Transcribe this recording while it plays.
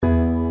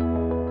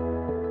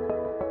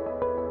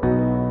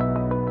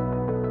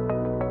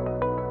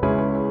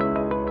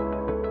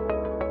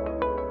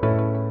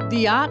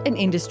The Art and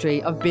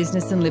Industry of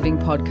Business and Living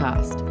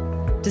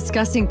podcast,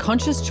 discussing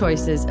conscious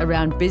choices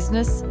around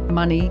business,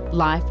 money,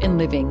 life and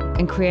living,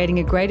 and creating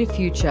a greater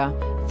future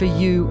for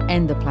you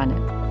and the planet.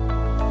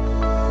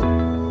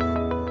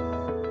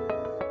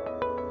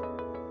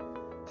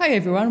 Hi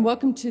everyone,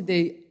 welcome to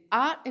the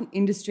Art and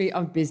Industry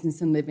of Business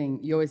and Living.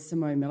 You're with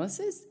Simone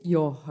Millicis,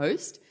 your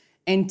host,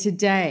 and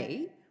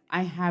today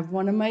I have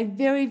one of my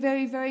very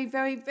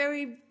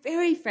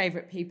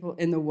favorite people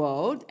in the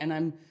world,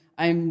 and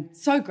I'm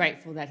so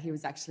grateful that he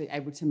was actually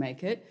able to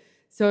make it.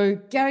 So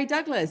Gary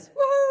Douglas,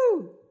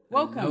 woohoo!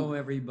 Welcome. Hello,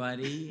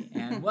 everybody,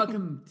 and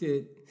welcome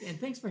to, and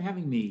thanks for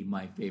having me,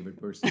 my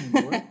favorite person in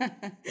the world,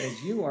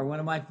 as you are one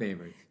of my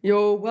favorites.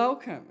 You're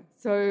welcome.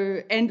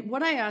 So, and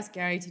what I asked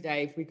Gary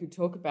today, if we could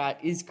talk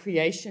about, is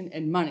creation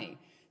and money.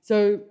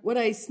 So what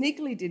I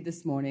sneakily did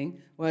this morning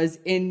was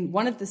in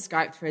one of the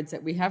Skype threads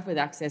that we have with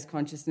Access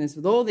Consciousness,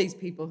 with all these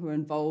people who are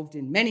involved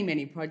in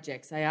many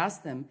projects, I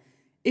asked them,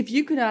 if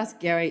you could ask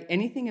Gary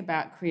anything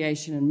about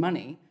creation and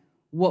money,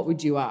 what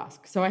would you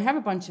ask? So I have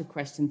a bunch of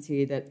questions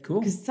here that,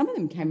 cool, because some of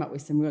them came up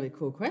with some really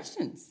cool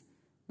questions.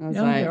 I was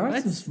there are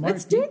some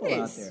smart people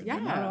out there. Yeah.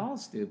 They're not all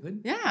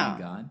stupid. Yeah. Thank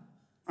God.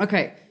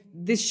 Okay,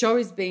 this show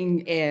is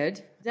being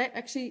aired.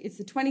 Actually, it's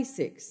the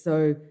 26th.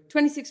 So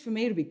 26th for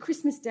me, it'll be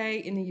Christmas Day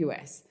in the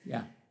US.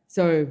 Yeah.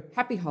 So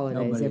happy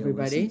holidays, Nobody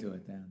everybody. Will listen to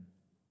it then.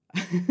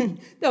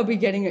 They'll be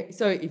getting it.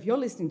 So if you're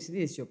listening to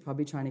this, you're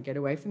probably trying to get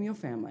away from your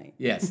family.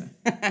 Yes.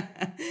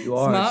 You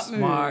are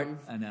smart move.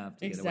 enough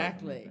to Exactly. get away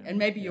from your family. And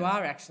maybe you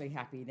are actually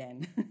happy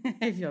then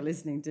if you're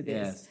listening to this.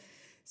 Yes.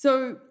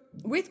 So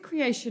with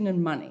creation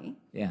and money,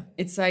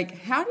 it's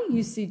like, how do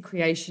you see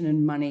creation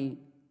and money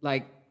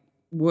like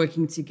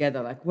working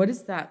together? Like what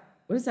does that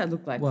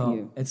look like for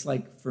you? It's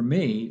like, for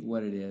me,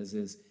 what it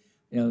is,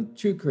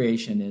 true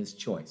creation is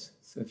choice.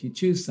 So if you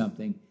choose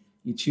something,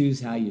 you choose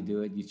how you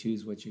do it, you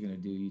choose what you're going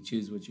to do, you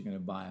choose what you're going to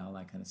buy, all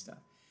that kind of stuff.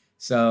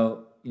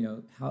 So,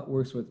 how it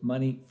works with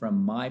money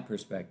from my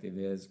perspective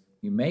is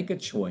you make a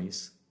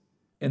choice,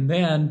 and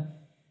then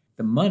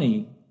the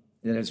money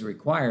that is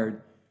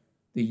required,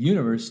 the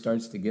universe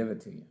starts to give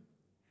it to you.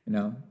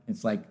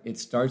 It's like it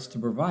starts to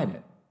provide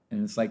it.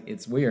 And it's like,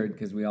 it's weird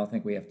because we all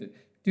think we have to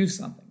do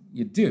something.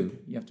 You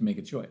have to make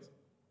a choice.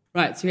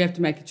 Right, so you have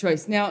to make a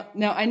choice. Now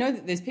I know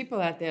that there's people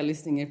out there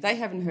listening. If they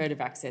haven't heard of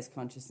Access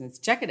Consciousness,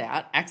 check it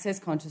out,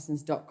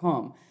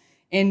 accessconsciousness.com.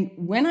 And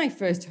when I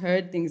first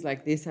heard things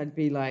like this, I'd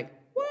be like,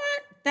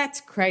 what?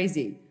 That's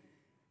crazy.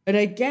 But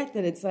I get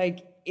that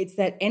it's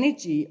that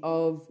energy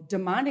of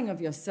demanding of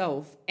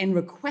yourself and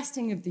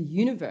requesting of the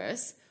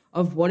universe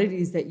of what it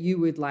is that you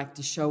would like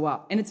to show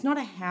up. And it's not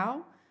a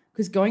how,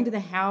 because going to the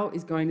how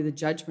is going to the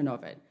judgment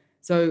of it.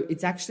 So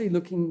it's actually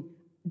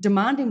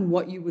demanding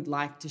what you would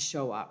like to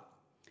show up.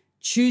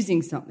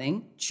 Choosing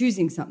something,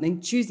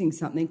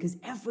 because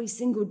every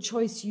single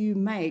choice you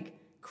make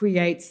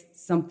creates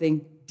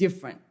something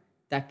different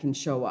that can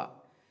show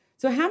up.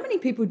 So how many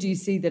people do you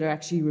see that are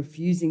actually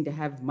refusing to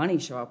have money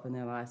show up in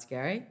their lives,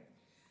 Gary?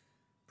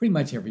 Pretty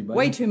much everybody.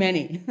 Way too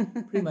many.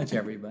 Pretty much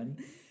everybody.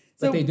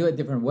 But they do it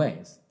different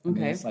ways. I mean,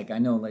 Okay. it's like, I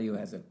know a lady who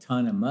has a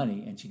ton of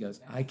money, and she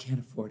goes, I can't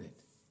afford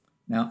it.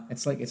 Now,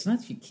 it's like, it's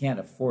not she can't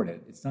afford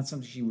it. It's not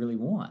something she really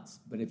wants.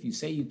 But if you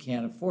say you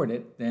can't afford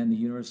it, then the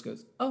universe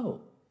goes,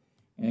 oh.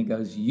 And it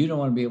goes, you don't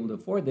want to be able to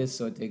afford this,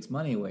 so it takes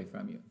money away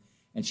from you.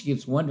 And she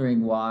keeps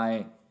wondering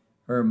why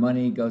her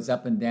money goes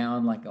up and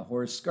down like a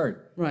horse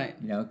skirt. Right.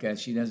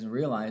 Because she doesn't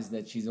realize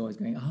that she's always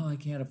going, oh, I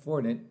can't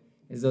afford it,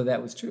 as though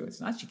that was true.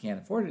 It's not she can't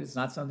afford it. It's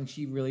not something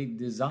she really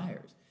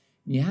desires.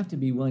 And you have to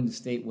be willing to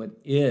state what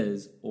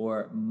is,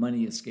 or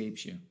money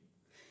escapes you.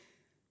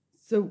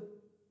 So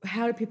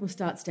how do people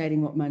start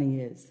stating what money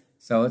is?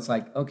 So it's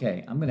like,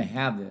 okay, I'm going to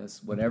have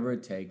this, whatever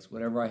it takes,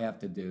 whatever I have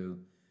to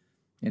do,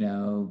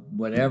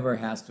 whatever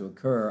has to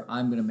occur,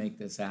 I'm going to make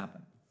this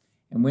happen.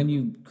 And when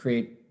you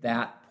create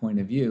that point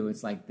of view,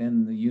 it's like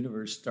then the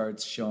universe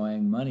starts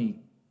showing money.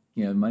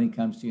 Money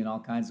comes to you in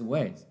all kinds of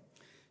ways.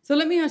 So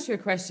let me ask you a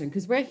question,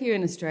 because we're here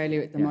in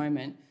Australia at the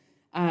moment.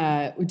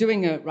 We're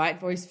doing a Right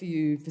Voice for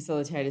You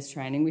facilitators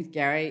training with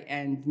Gary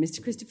and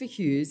Mr. Christopher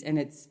Hughes, and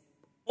it's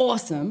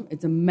awesome.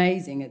 It's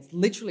amazing. It's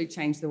literally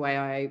changed the way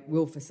I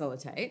will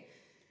facilitate.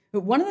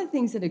 But one of the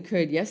things that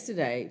occurred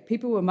yesterday,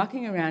 people were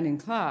mucking around in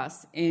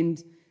class,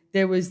 and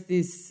there was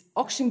this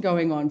auction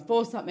going on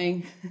for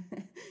something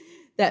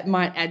that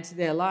might add to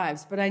their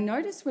lives. But I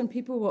noticed when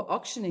people were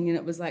auctioning, and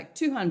it was like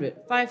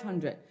 $200,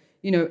 $500,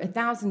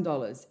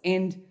 $1,000.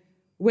 And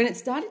when it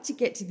started to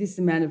get to this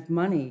amount of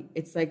money,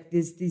 it's like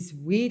there's this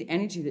weird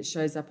energy that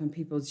shows up in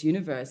people's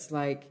universe,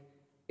 like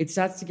it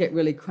starts to get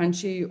really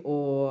crunchy.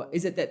 Or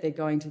is it that they're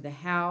going to the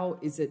how?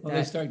 Is it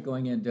they start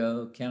going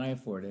into, can I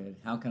afford it?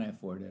 How can I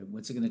afford it?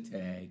 What's it going to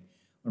take?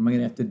 What am I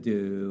going to have to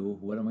do?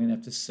 What am I going to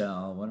have to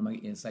sell?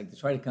 It's like to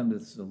try to come to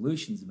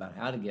solutions about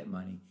how to get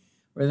money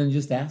rather than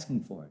just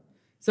asking for it.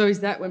 So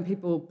is that when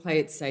people play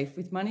it safe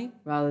with money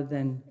rather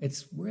than...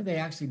 It's where they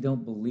actually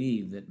don't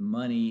believe that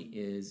money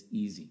is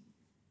easy.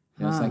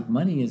 It's like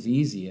money is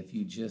easy if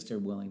you just are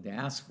willing to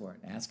ask for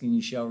it. Asking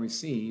you shall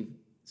receive,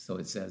 so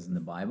it says in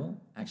the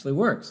Bible, actually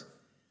works.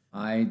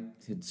 I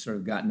had sort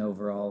of gotten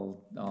over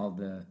all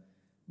the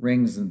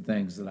rings and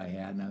things that I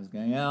had, and I was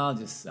going, oh, I'll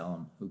just sell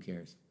them. Who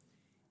cares?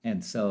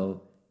 And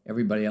so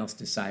everybody else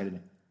decided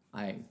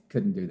I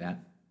couldn't do that.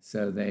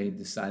 So they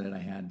decided I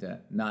had to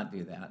not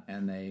do that,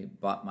 and they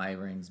bought my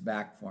rings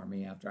back for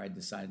me after I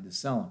decided to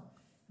sell them.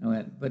 I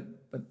went, but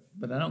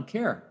I don't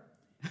care,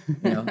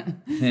 you know. And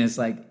it's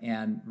like,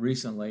 and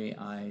recently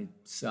I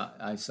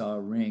saw a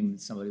ring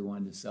that somebody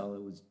wanted to sell.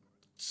 It was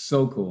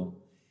so cool,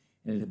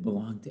 and it had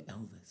belonged to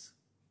Elvis.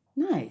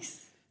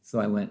 Nice. So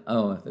I went,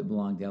 oh, if it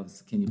belonged to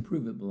Elvis, can you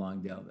prove it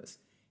belonged to Elvis?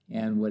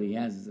 And what he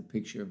has is a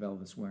picture of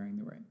Elvis wearing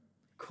the ring.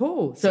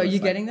 Cool. So are you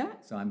getting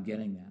that? So I'm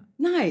getting that.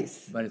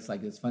 Nice. But it's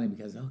like, it's funny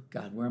because, oh,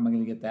 God, where am I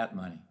going to get that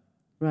money?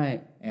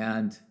 Right.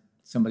 And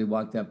somebody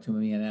walked up to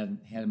me and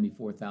handed me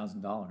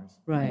 $4,000.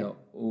 Right. I go,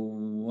 oh,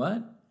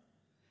 what?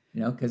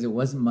 You know, because it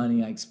wasn't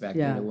money I expected.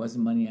 Yeah. It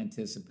wasn't money I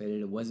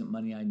anticipated. It wasn't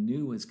money I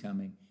knew was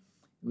coming.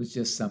 It was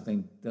just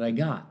something that I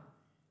got.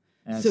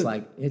 And it's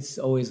like, it's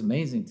always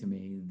amazing to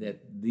me that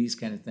these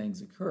kind of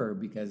things occur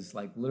because it's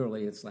like,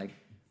 literally, it's like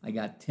I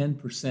got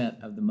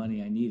 10% of the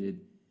money I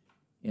needed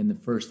in the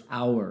first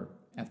hour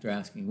after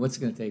asking, what's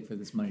it going to take for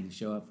this money to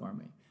show up for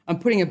me? I'm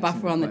putting a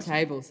buffer on the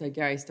table so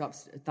Gary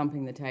stops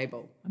thumping the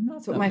table. I'm not.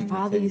 That's what my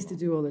father used to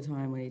do all the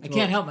time when he talked. I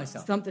can't help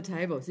myself. Thump the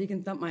table. So you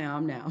can thump my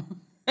arm now.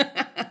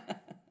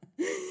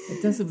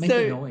 It doesn't make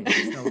a noise.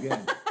 It's no good.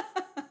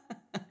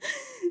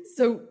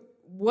 So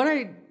what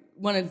I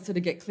want to sort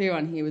of get clear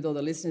on here with all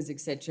the listeners,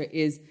 etc.,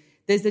 is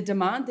there's a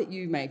demand that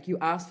you make. You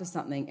ask for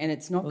something, and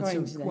it's not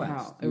going to the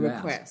house. A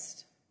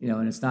request. You know,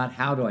 and it's not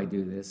how do I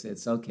do this.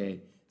 It's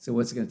okay. So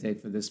what's it going to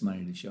take for this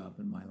money to show up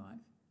in my life?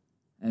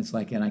 And it's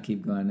like, and I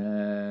keep going,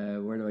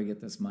 where do I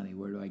get this money?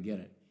 Where do I get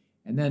it?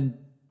 And then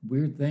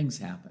weird things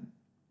happen.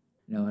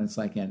 You know, and it's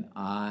like, and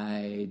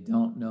I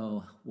don't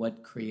know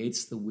what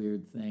creates the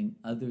weird thing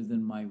other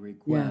than my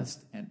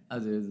request and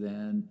other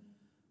than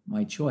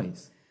my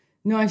choice.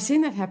 No, I've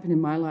seen that happen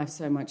in my life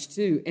so much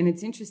too. And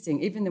it's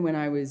interesting, even when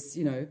I was,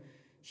 you know,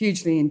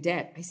 hugely in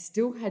debt, I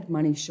still had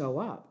money show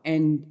up.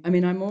 And I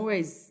mean, I'm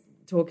always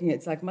talking,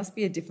 it's like, must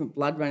be a different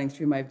blood running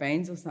through my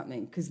veins or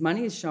something, because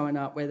money is showing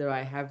up whether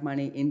I have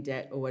money in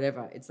debt or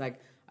whatever. It's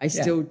like, I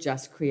still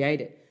just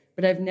create it.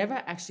 But I've never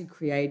actually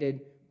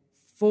created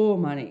for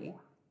money.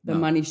 The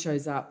money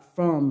shows up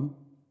from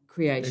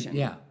creation.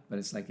 Yeah, but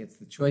it's like, it's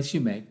the choice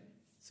you make.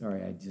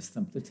 Sorry, I just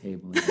thumped the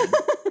table again.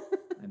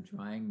 I'm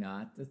trying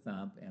not to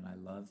thump, and I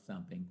love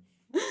thumping.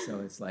 So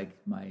it's like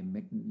my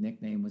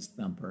nickname was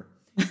Thumper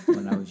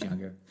when I was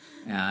younger.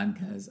 And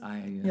because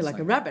You're like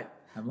a rabbit.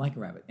 I'm like a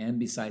rabbit. And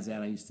besides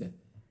that, I used to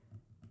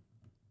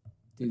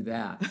do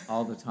that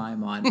all the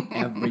time on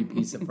every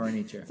piece of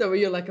furniture. So were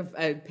you like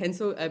a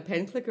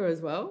pen clicker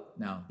as well?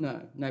 No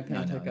pen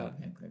clicker. No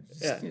pen clicker.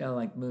 Just, you know,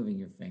 like moving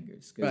your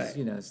fingers. Because,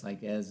 you know, it's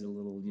like as a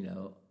little, you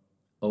know,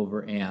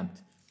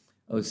 overamped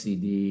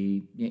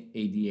OCD,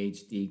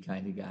 ADHD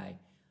kind of guy,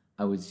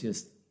 I was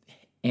just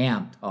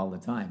amped all the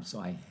time. So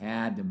I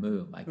had to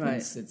move. I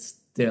couldn't sit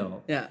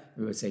still. Yeah.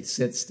 We would say,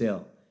 sit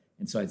still.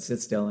 And so I'd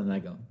sit still and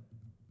I'd go,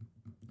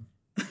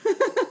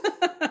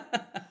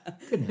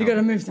 you got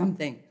to move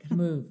something. I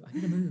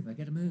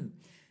got to move.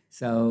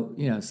 So,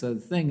 you know, so the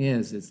thing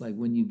is, it's like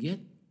when you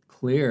get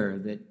clear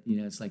that, you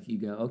know, it's like you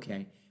go,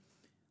 okay,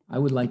 I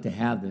would like to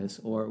have this,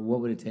 or what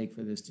would it take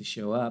for this to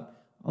show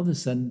up? All of a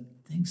sudden,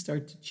 things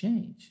start to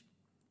change.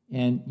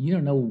 And you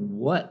don't know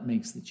what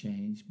makes the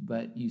change,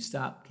 but you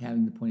stop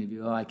having the point of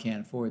view, oh, I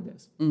can't afford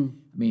this. I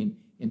mean,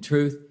 in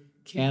truth,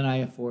 can I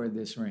afford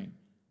this ring?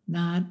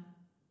 Not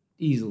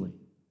easily.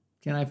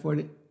 Can I afford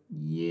it?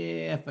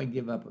 Yeah, if I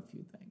give up a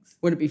few things.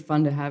 Would it be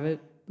fun to have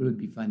it? But it would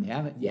be fun to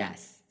have it?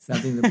 Yes.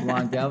 Something that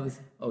belonged to Elvis?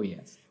 Oh,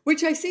 yes.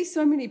 Which I see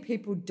so many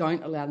people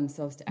don't allow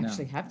themselves to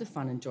actually have the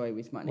fun and joy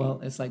with money.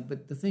 Well, it's like,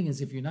 but the thing is,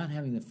 if you're not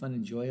having the fun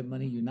and joy of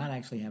money, you're not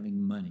actually having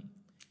money.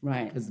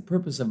 Right. Because the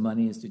purpose of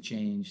money is to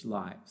change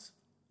lives.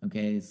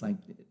 Okay? It's like,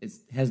 it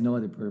has no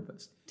other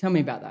purpose. Tell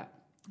me about that.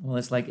 Well,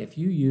 it's like if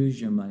you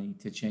use your money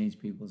to change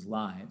people's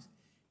lives,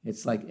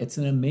 it's like, it's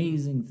an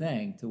amazing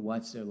thing to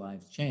watch their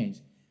lives change.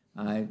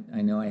 I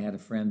know I had a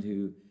friend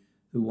who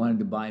wanted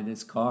to buy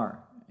this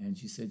car. And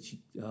she said,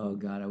 oh,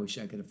 God, I wish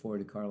I could afford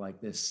a car like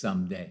this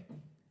someday.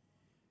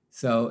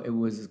 So it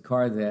was a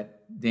car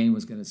that Dane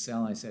was going to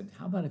sell. I said,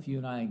 how about if you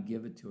and I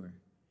give it to her? And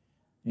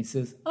he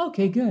says,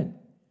 okay, good.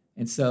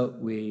 And so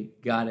we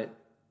got it.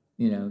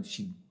 You know,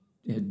 she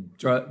had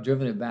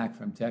driven it back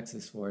from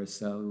Texas for us.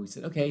 So we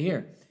said, okay,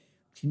 here,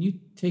 can you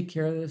take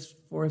care of this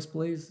for us,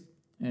 please?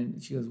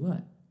 And she goes, what?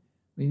 What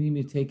do you need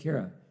me to take care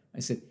of? I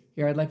said,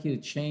 here, I'd like you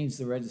to change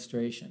the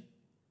registration.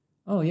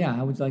 Oh, yeah,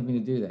 how would you like me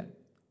to do that?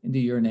 Into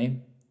your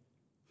name?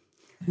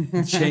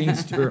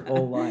 Changed her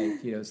whole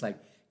life. You know, it's like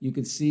you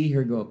could see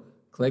her go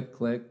click,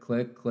 click,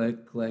 click,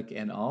 click, click,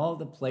 and all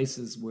the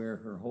places where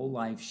her whole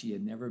life she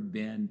had never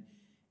been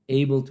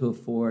able to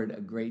afford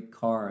a great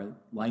car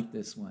like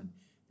this one,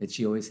 that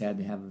she always had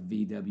to have a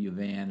VW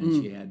van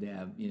and she had to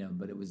have, you know,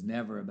 but it was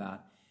never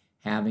about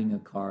having a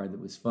car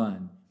that was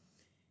fun.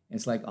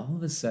 It's like all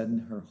of a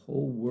sudden her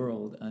whole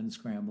world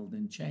unscrambled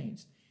and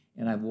changed.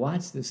 And I've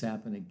watched this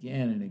happen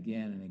again and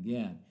again and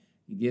again.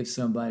 You give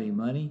somebody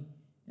money,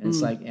 and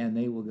it's like, and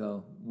they will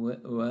go,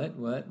 what?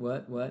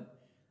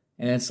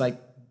 And it's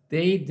like,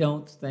 they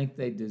don't think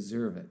they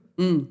deserve it.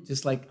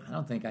 Just like, I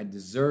don't think I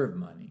deserve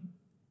money.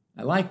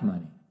 I like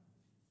money.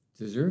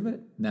 Deserve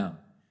it? No.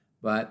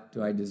 But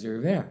do I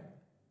deserve air?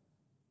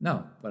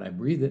 No, but I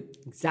breathe it.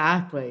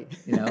 Exactly.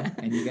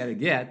 And you got to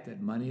get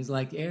that money is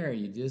like air.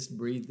 You just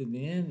breathe it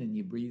in and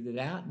you breathe it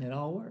out, and it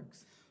all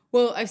works.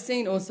 Well, I've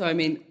seen also,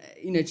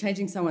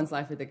 changing someone's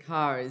life with a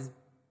car is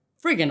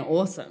friggin'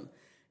 awesome.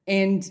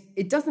 And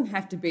it doesn't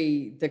have to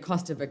be the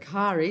cost of a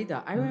car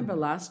either. I remember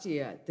last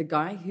year, the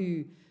guy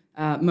who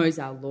mows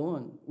our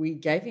lawn, we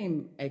gave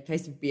him a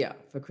case of beer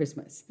for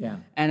Christmas. Yeah.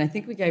 And I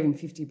think we gave him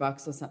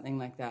 $50 or something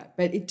like that.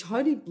 But it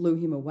totally blew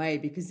him away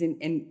because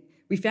and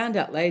we found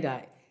out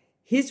later,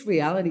 his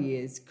reality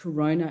is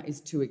Corona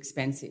is too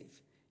expensive.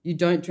 You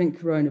don't drink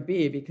Corona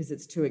beer because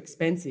it's too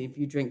expensive.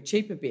 You drink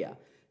cheaper beer.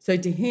 So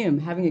to him,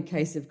 having a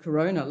case of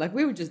Corona, like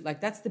we were just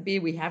like, that's the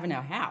beer we have in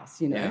our house,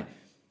 Yeah.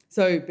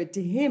 So, but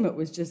to him, it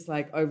was just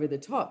like over the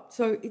top.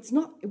 So it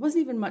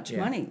wasn't even much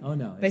money. Oh,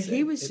 no. But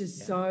he was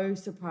just so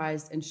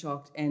surprised and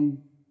shocked.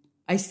 And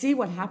I see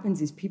what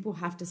happens is people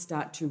have to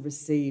start to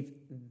receive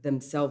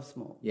themselves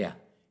more. Yeah.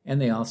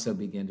 And they also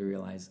begin to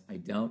realize, I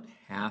don't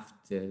have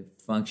to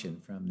function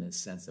from this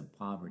sense of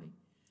poverty.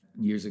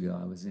 Years ago,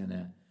 I was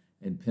in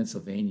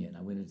Pennsylvania, and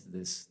I went into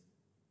this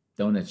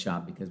donut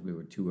shop because we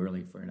were too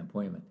early for an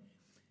appointment.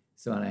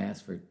 So I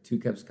asked for 2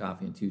 cups of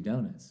coffee and 2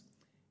 donuts.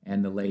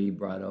 And the lady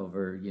brought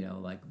over,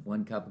 like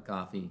 1 cup of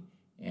coffee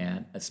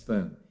and a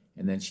spoon.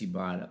 And then she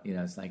brought up,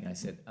 it's like, I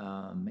said,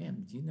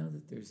 ma'am, do you know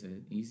that there's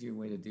an easier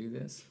way to do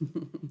this?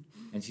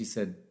 And she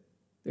said,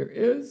 there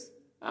is?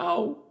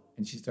 How?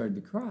 And she started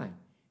to cry.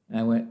 And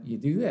I went, you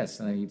do this.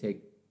 And you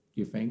take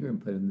your finger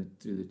and put it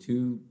through the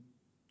 2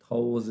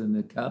 holes in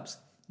the cups.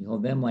 You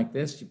hold them like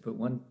this. You put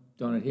 1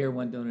 donut here,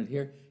 1 donut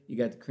here. You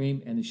got the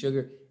cream and the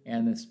sugar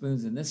and the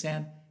spoons in this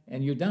hand,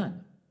 and you're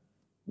done.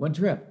 1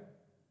 trip.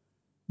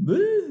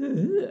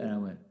 And I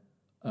went,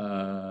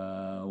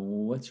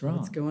 what's wrong?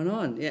 What's going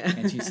on? Yeah.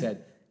 And she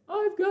said,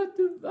 I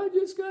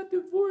just got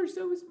divorced.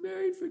 I was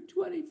married for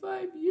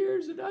 25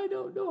 years, and I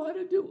don't know how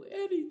to do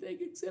anything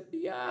except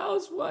be a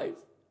housewife.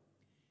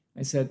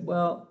 I said,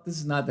 well, this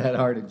is not that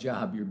hard a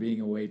job. You're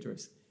being a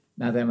waitress.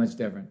 Not that much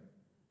different.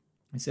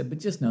 I said, but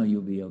just know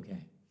you'll be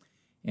okay.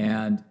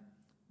 And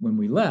when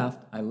we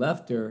left, I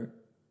left her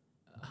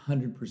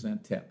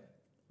 100% tip.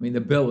 I mean,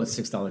 the bill was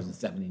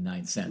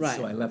 $6.79. Right.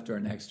 So I left her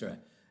an extra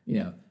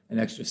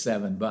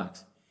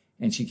 $7.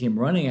 And she came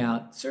running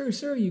out,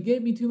 sir, you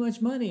gave me too much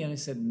money. And I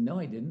said, no,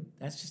 I didn't.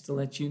 That's just to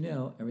let you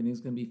know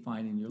everything's going to be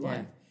fine in your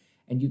life.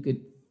 And you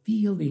could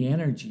feel the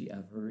energy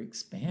of her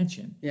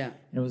expansion. Yeah.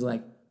 And it was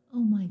like, oh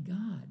my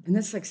God. And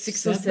that's like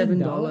 $6 or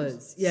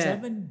 $7. Yeah.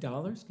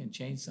 $7 can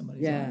change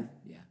somebody's Yeah. life.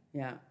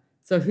 Yeah.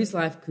 So whose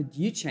life could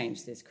you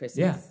change this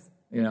Christmas?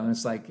 Yeah. And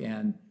it's like,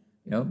 and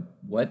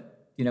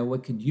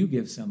what could you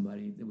give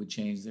somebody that would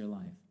change their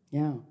life?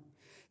 Yeah.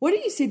 What do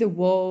you see the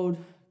world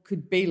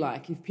could be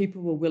like if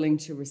people were willing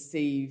to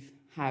receive,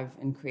 have,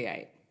 and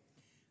create?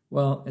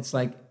 Well, it's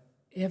like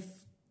if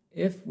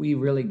we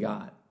really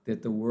got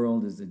that the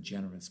world is a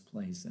generous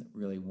place that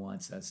really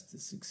wants us to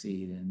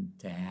succeed and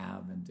to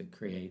have and to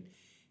create.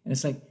 And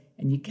it's like,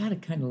 and you got to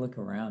kind of look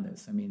around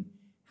us. I mean,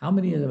 how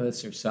many of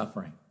us are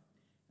suffering?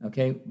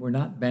 Okay, we're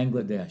not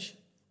Bangladesh.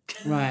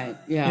 Right,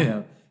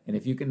 yeah. And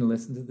if you can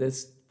listen to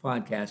this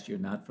podcast, you're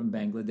not from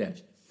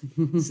Bangladesh.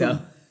 So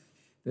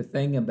the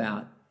thing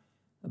about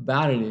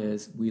it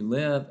is we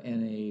live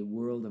in a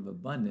world of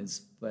abundance,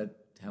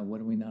 but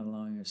what are we not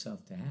allowing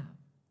ourselves to have?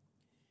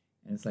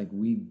 And it's like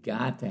we've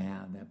got to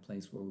have that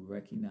place where we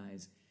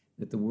recognize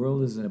that the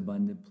world is an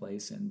abundant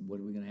place, and what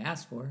are we going to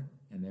ask for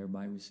and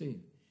thereby receive?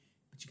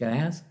 But you got to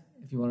ask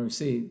if you want to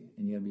receive,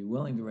 and you got to be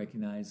willing to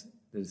recognize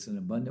that it's an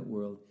abundant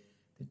world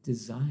that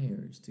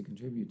desires to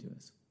contribute to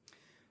us.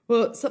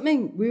 Well,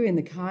 we were in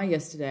the car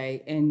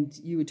yesterday, and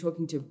you were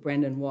talking to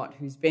Brendan Watt,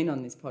 who's been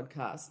on this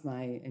podcast,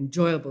 my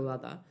enjoyable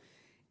other,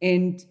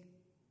 and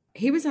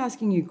he was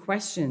asking you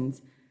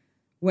questions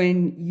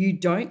when you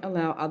don't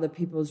allow other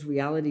people's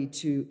reality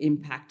to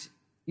impact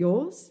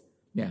yours.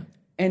 Yeah.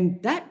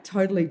 And that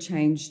totally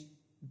changed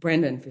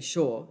Brendan for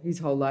sure. His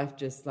whole life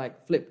just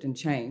like flipped and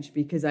changed,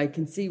 because I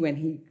can see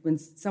when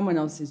someone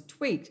else is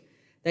tweaked,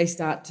 he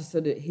starts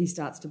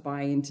to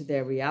buy into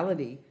their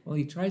reality. Well,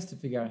 he tries to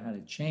figure out how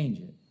to change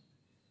it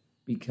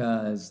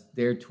because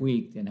they're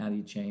tweaked, and how do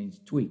you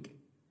change tweak?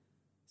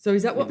 So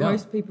is that what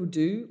most people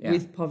do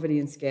with poverty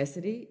and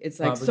scarcity? It's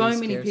like poverty, so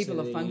many people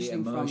are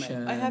functioning from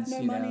it. I have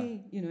no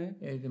money,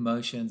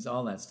 Emotions,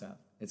 all that stuff.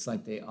 It's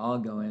like they all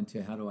go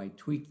into, how do I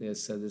tweak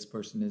this so this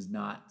person is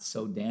not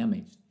so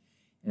damaged?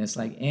 And it's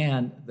like,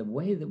 and the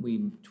way that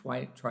we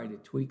try to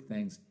tweak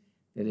things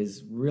that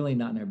is really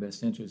not in their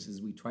best interest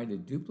is we try to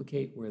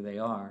duplicate where they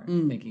are,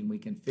 thinking we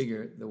can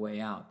figure the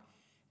way out.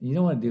 And you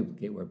don't want to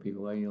duplicate where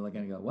people are. You're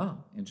going to go,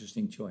 wow,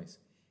 interesting choice.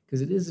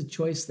 Because it is a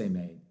choice they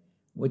made.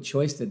 What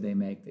choice did they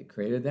make that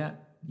created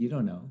that? You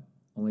don't know.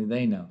 Only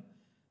they know.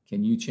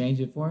 Can you change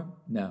it for them?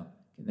 No.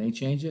 Can they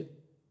change it?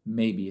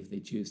 Maybe, if they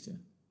choose to.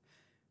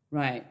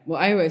 Right.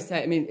 Well, I always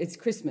say, I mean, it's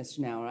Christmas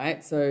now,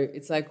 right? So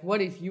it's like,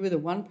 what if you were the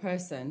one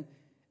person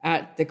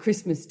at the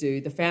Christmas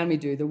do, the family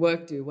do, the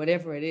work do,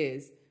 whatever it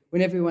is,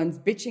 when everyone's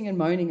bitching and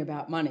moaning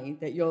about money,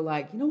 that you're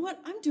like, you know what,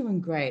 I'm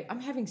doing great. I'm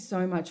having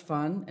so much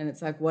fun. And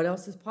it's like, what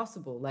else is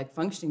possible? Like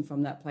functioning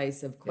from that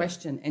place of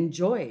question and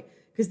joy.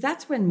 Because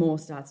that's when more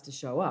starts to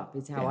show up,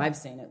 is how I've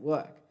seen it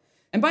work.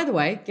 And by the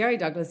way, Gary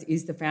Douglas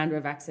is the founder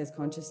of Access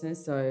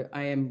Consciousness, so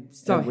I am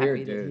so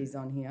happy that he's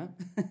on here.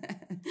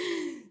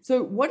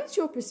 So what is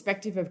your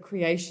perspective of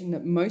creation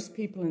that most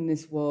people in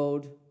this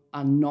world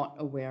are not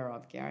aware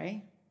of,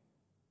 Gary?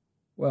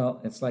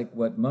 Well, it's like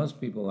what most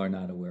people are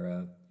not aware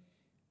of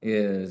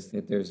is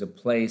that there's a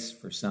place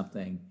for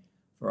something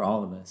for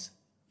all of us,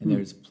 and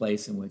there's a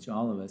place in which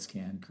all of us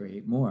can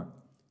create more.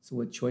 So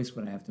what choice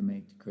would I have to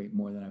make to create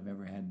more than I've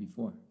ever had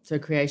before? So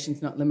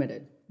creation's not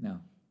limited? No.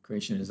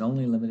 Creation is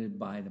only limited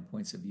by the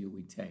points of view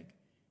we take.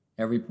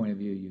 Every point of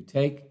view you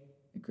take,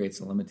 it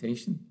creates a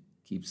limitation,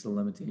 keeps the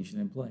limitation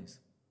in place.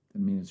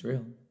 Doesn't mean it's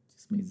real, it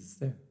just means it's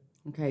there.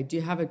 Okay. Do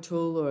you have a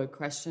tool or a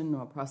question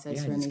or a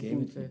process or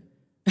anything for?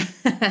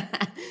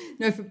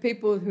 No, for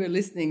people who are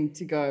listening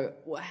to go,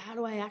 well, how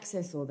do I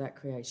access all that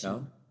creation?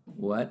 So,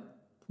 what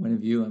point of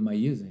view am I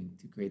using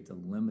to create the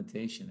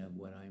limitation of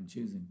what I am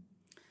choosing?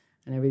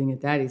 And everything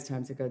at that is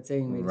times of God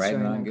seeing me. Right,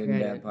 wrong, good and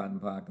bad, pot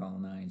and pock, all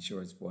nine,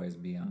 shorts, boys,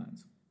 and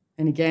beyonds.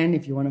 And again,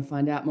 if you want to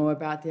find out more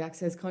about the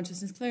Access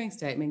Consciousness Clearing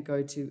Statement,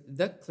 go to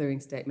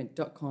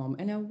theclearingstatement.com.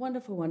 And our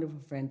wonderful, wonderful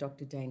friend,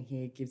 Dr. Dane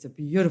here, gives a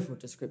beautiful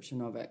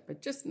description of it.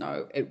 But just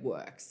know it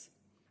works.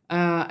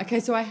 Okay,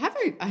 so I have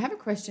a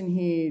question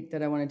here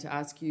that I wanted to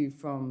ask you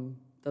from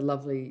the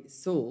lovely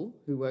Saul,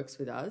 who works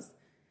with us.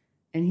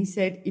 And he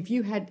said, if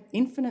you had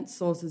infinite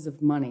sources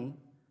of money,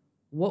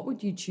 what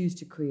would you choose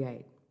to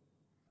create?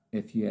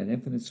 If you had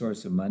infinite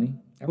source of money,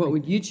 what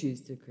would you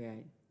choose to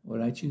create? What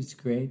would I choose to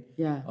create?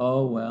 Yeah.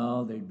 Oh,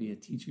 well, there'd be a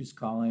teacher's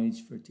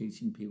college for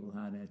teaching people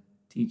how to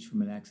teach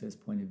from an access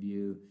point of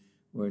view,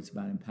 where it's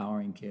about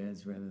empowering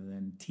kids rather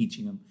than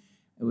teaching them.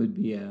 It would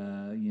be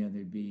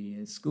there'd be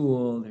a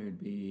school, there would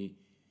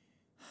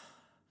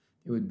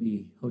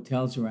be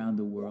hotels around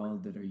the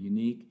world that are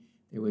unique.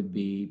 There would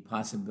be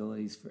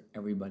possibilities for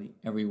everybody,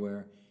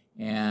 everywhere.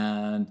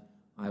 And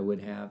I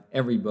would have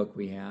every book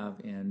we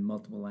have in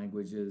multiple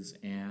languages,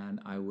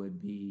 and I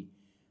would be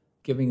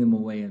giving them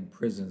away in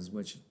prisons,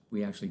 which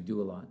we actually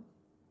do a lot.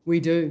 We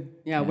do.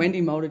 Yeah,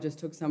 Wendy Mulder just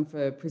took some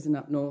for a prison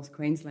up north,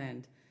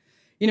 Queensland.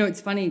 You know,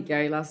 it's funny,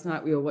 Gary, last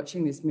night we were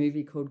watching this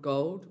movie called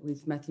Gold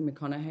with Matthew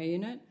McConaughey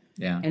in it.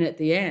 Yeah. And at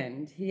the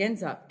end, he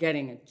ends up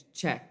getting a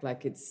check.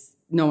 Like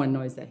no one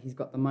knows that he's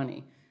got the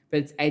money, but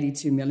it's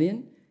 82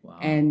 million. Wow.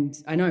 And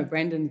I know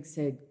Brandon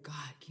said, God,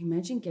 can you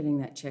imagine getting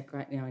that check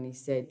right now? And he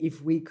said,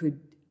 if we could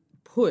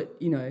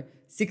put,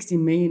 60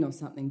 million or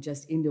something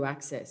just into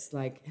Access,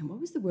 and what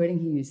was the wording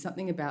he used?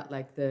 Something about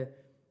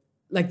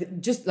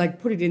just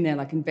put it in there,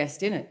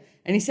 invest in it.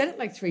 And he said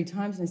it 3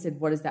 times, and I said,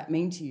 what does that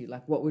mean to you?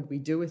 What would we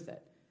do with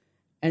it?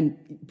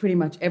 And pretty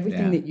much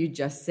everything that you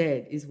just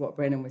said is what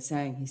Brendan was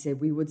saying. He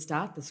said we would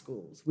start the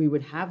schools. We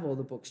would have all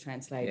the books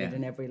translated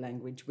in every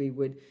language. We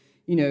would,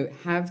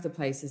 have the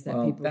places that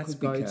people could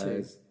go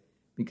to.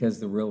 Because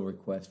the real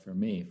request for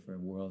me, for a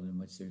world in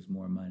which there's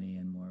more money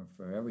and more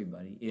for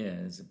everybody,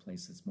 is a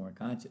place that's more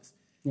conscious.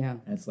 Yeah.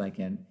 And it's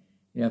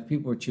if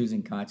people were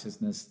choosing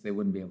consciousness, they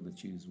wouldn't be able to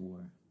choose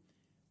war.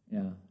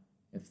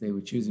 If they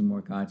were choosing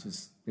more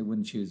conscious, they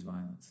wouldn't choose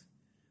violence.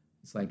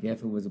 It's like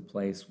if it was a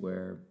place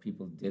where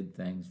people did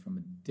things from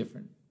a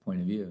different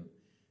point of view,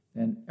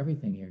 then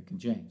everything here can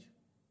change.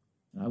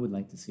 And I would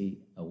like to see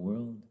a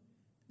world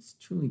that's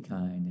truly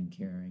kind and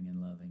caring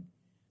and loving,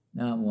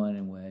 not one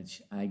in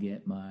which I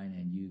get mine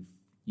and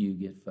you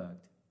get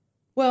fucked.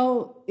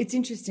 Well, it's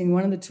interesting.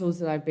 One of the tools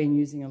that I've been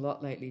using a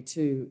lot lately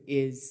too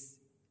is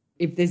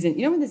if there's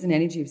when there's an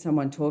energy of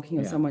someone talking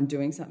or someone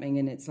doing something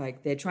and it's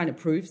like they're trying to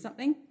prove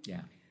something.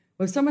 Yeah.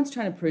 Well, if someone's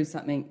trying to prove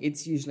something,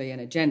 it's usually an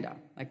agenda.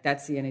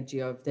 That's the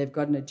energy of they've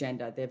got an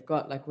agenda. They've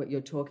got what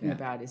you're talking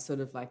about is sort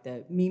of like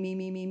the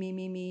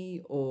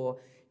me, or,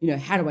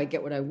 how do I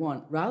get what I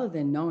want? Rather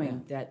than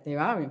knowing that there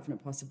are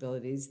infinite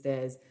possibilities,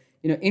 there's,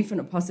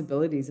 infinite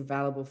possibilities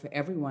available for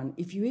everyone.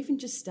 If you even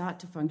just start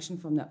to function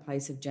from that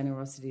place of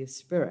generosity of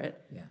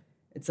spirit,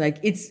 it's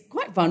it's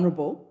quite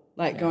vulnerable,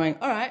 going,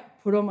 all right,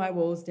 put all my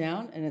walls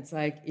down. And it's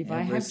if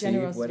I have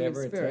generosity of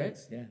spirit,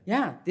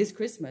 this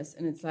Christmas,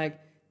 and it's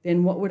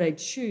then what would I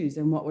choose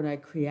and what would I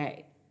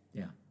create?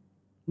 Yeah.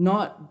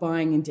 Not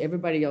buying into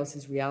everybody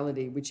else's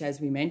reality, which, as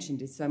we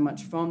mentioned, is so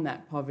much from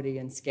that poverty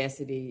and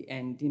scarcity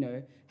and,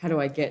 how do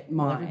I get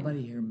mine? Well,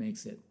 everybody here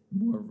makes it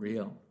more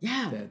real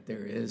that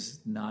there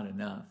is not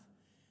enough.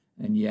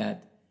 And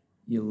yet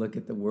you look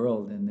at the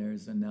world and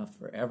there's enough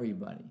for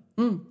everybody.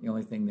 The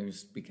only thing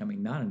there's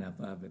becoming not enough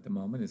of at the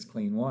moment is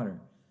clean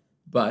water.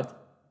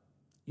 But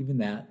even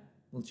that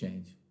will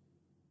change.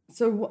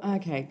 So,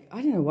 okay,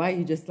 I don't know why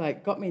you just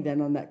got me then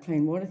on that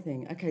clean water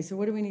thing. Okay, so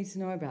what do we need to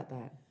know about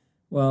that?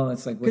 Well,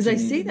 it's like, because I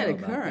see that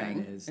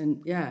occurring.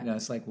 And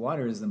it's like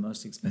water is the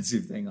most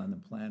expensive thing on the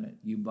planet.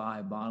 You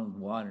buy bottled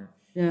water.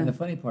 Yeah. And the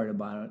funny part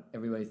about it,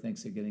 everybody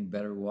thinks they're getting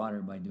better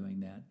water by doing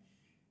that.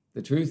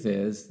 The truth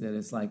is that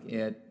it's like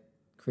it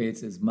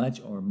creates as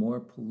much or more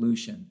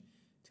pollution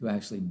to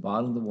actually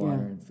bottle the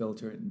water and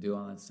filter it and do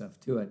all that stuff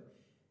to it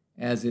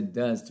as it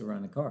does to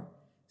run a car.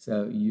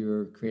 So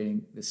you're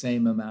creating the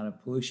same amount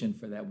of pollution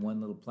for that one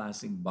little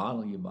plastic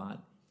bottle you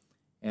bought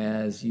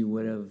as you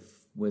would have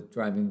with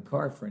driving a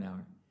car for an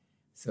hour.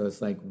 So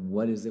it's like,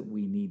 what is it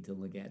we need to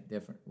look at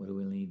different? What do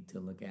we need to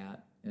look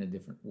at in a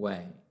different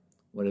way?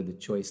 What are the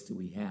choice do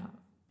we have?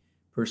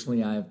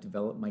 Personally, I've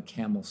developed my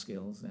camel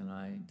skills, and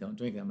I don't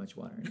drink that much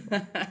water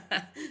anymore.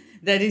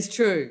 That is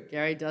true.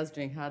 Gary does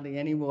drink hardly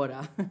any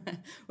water.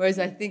 Whereas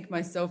I think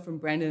myself and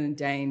Brandon and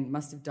Dane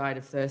must have died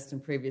of thirst in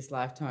previous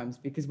lifetimes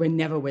because we're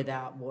never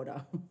without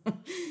water.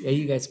 Yeah,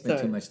 you guys spend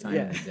too much time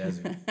in the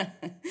desert.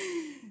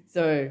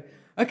 So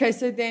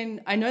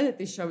then I know that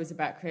this show is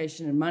about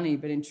creation and money,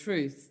 but in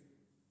truth,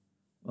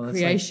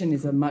 creation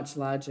is a much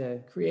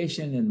larger...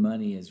 Creation and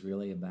money is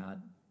really about,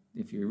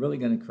 if you're really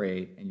going to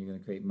create and you're going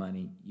to create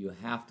money, you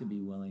have to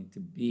be willing to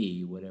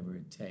be whatever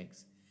it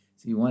takes.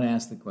 So you want to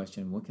ask the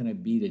question, what can I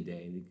be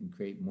today that can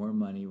create more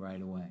money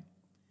right away?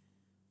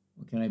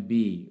 What can I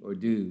be or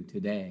do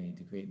today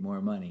to create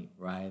more money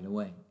right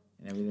away?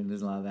 And everything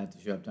doesn't allow that to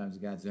show up times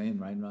of God's doing,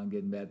 right and wrong,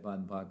 good and bad, pot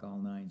and pock, all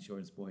nine,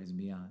 shorts, boys, and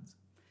beyonds.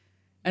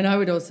 And I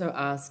would also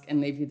ask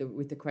and leave you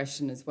with the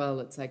question as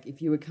well. It's like,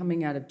 if you were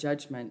coming out of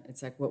judgment,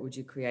 it's like, what would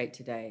you create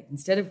today?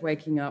 Instead of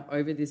waking up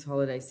over this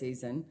holiday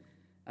season,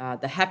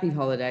 the happy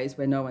holidays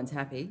where no one's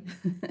happy,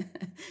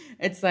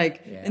 it's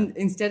like,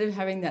 instead of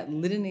having that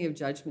litany of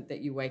judgment that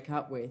you wake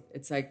up with,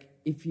 it's like,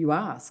 if you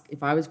ask,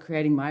 if I was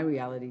creating my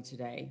reality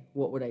today,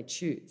 what would I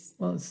choose?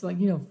 Well, it's like,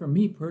 for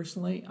me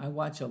personally, I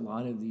watch a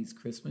lot of these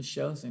Christmas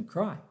shows and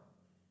cry.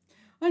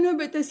 I know,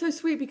 but they're so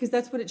sweet because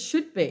that's what it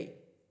should be.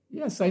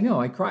 Yes, I know.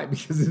 I cry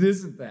because it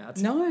isn't that.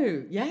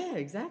 No, yeah,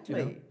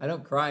 exactly. I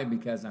don't cry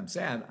because I'm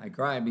sad. I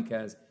cry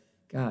because,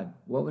 God,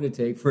 what would it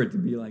take for it to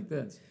be like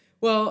this?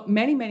 Well,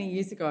 many, many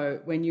years ago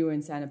when you were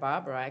in Santa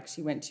Barbara, I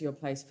actually went to your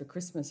place for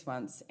Christmas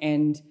once,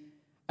 and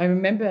I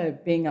remember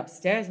being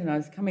upstairs and I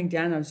was coming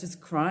down, I was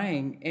just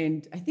crying,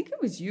 and I think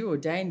it was you or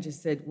Dane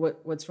just said,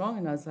 what's wrong?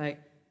 And I was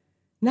like,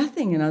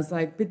 nothing. And I was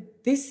like,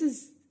 but this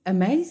is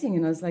amazing.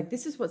 And I was like,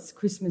 this is what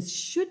Christmas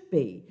should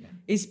be,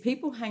 is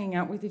people hanging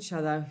out with each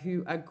other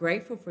who are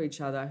grateful for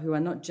each other, who are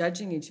not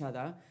judging each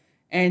other,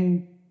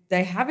 and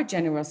they have a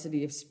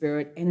generosity of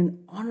spirit and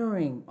an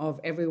honoring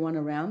of everyone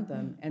around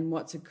them and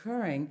what's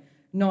occurring,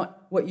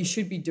 not what you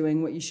should be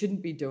doing, what you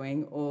shouldn't be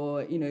doing,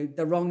 or,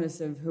 the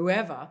wrongness of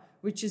whoever,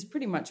 which is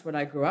pretty much what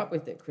I grew up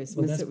with at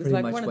Christmas. Well, it was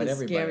like one of the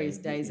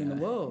scariest days in the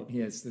world.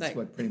 Yes, that's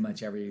what pretty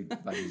much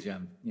everybody's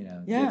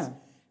Yeah.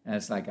 And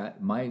it's like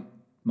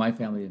my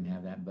family didn't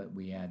have that, but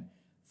we had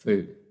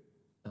food.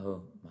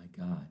 Oh, my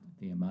God,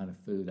 the amount of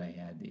food I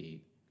had to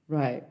eat.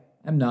 Right.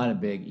 I'm not a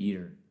big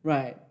eater.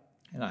 Right.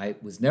 And I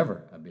was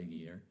never a big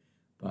eater.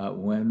 But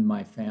when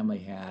my family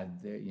had,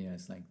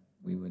 it's like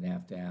we would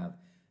have to have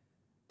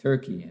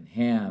turkey and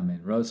ham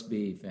and roast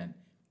beef. And,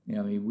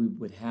 we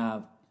would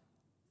have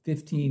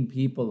 15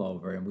 people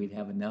over and we'd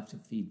have enough to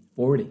feed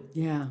 40.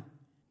 Yeah.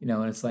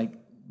 And it's like,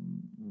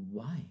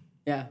 why?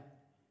 Yeah.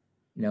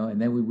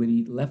 And then we would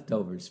eat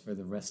leftovers for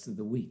the rest of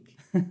the week.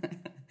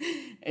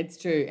 It's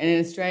true. And in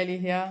Australia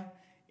here,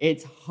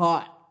 it's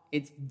hot.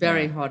 It's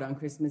very hot on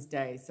Christmas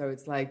Day. So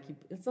it's like,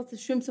 it's lots of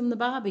shrimps on the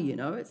barbie,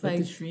 It's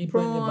like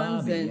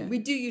prawns. And we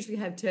do usually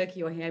have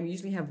turkey or ham. We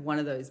usually have one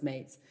of those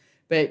meats.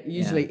 But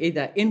usually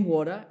either in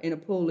water, in a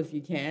pool if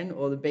you can,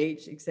 or the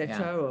beach,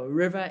 etc., or a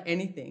river,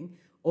 anything,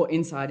 or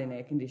inside in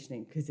air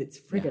conditioning because it's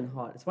friggin'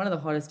 hot. It's one of the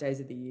hottest days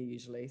of the year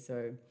usually.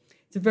 So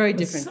it's a very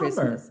different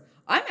Christmas.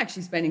 I'm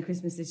actually spending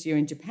Christmas this year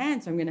in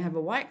Japan, so I'm going to have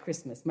a white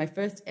Christmas, my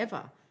first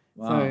ever.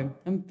 Wow. So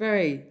I'm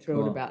very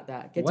thrilled about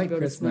that. Get white to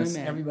build Christmas, a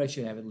snowman. Everybody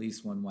should have at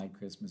least one white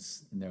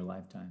Christmas in their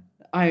lifetime.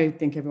 I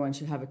think everyone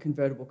should have a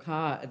convertible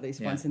car at least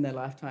once in their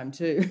lifetime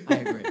too. I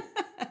agree.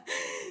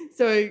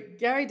 So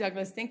Gary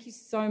Douglas, thank you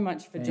so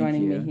much for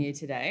joining me here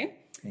today.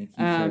 Thank you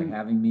for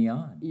having me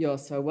on. You're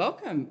so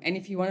welcome. And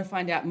if you want to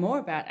find out more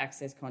about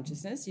Access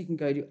Consciousness, you can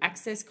go to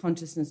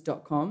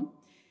accessconsciousness.com.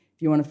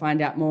 If you want to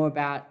find out more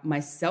about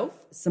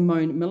myself,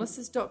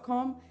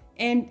 SimoneMilicis.com.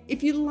 And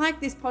if you like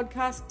this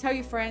podcast, tell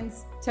your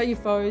friends, tell your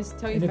foes,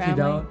 tell your family. And if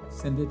you don't,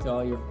 send it to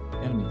all your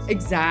enemies.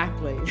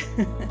 Exactly.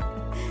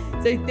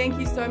 So thank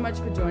you so much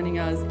for joining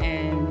us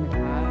and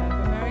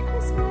have a Merry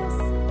Christmas.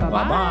 Bye-bye.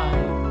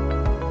 Bye-bye.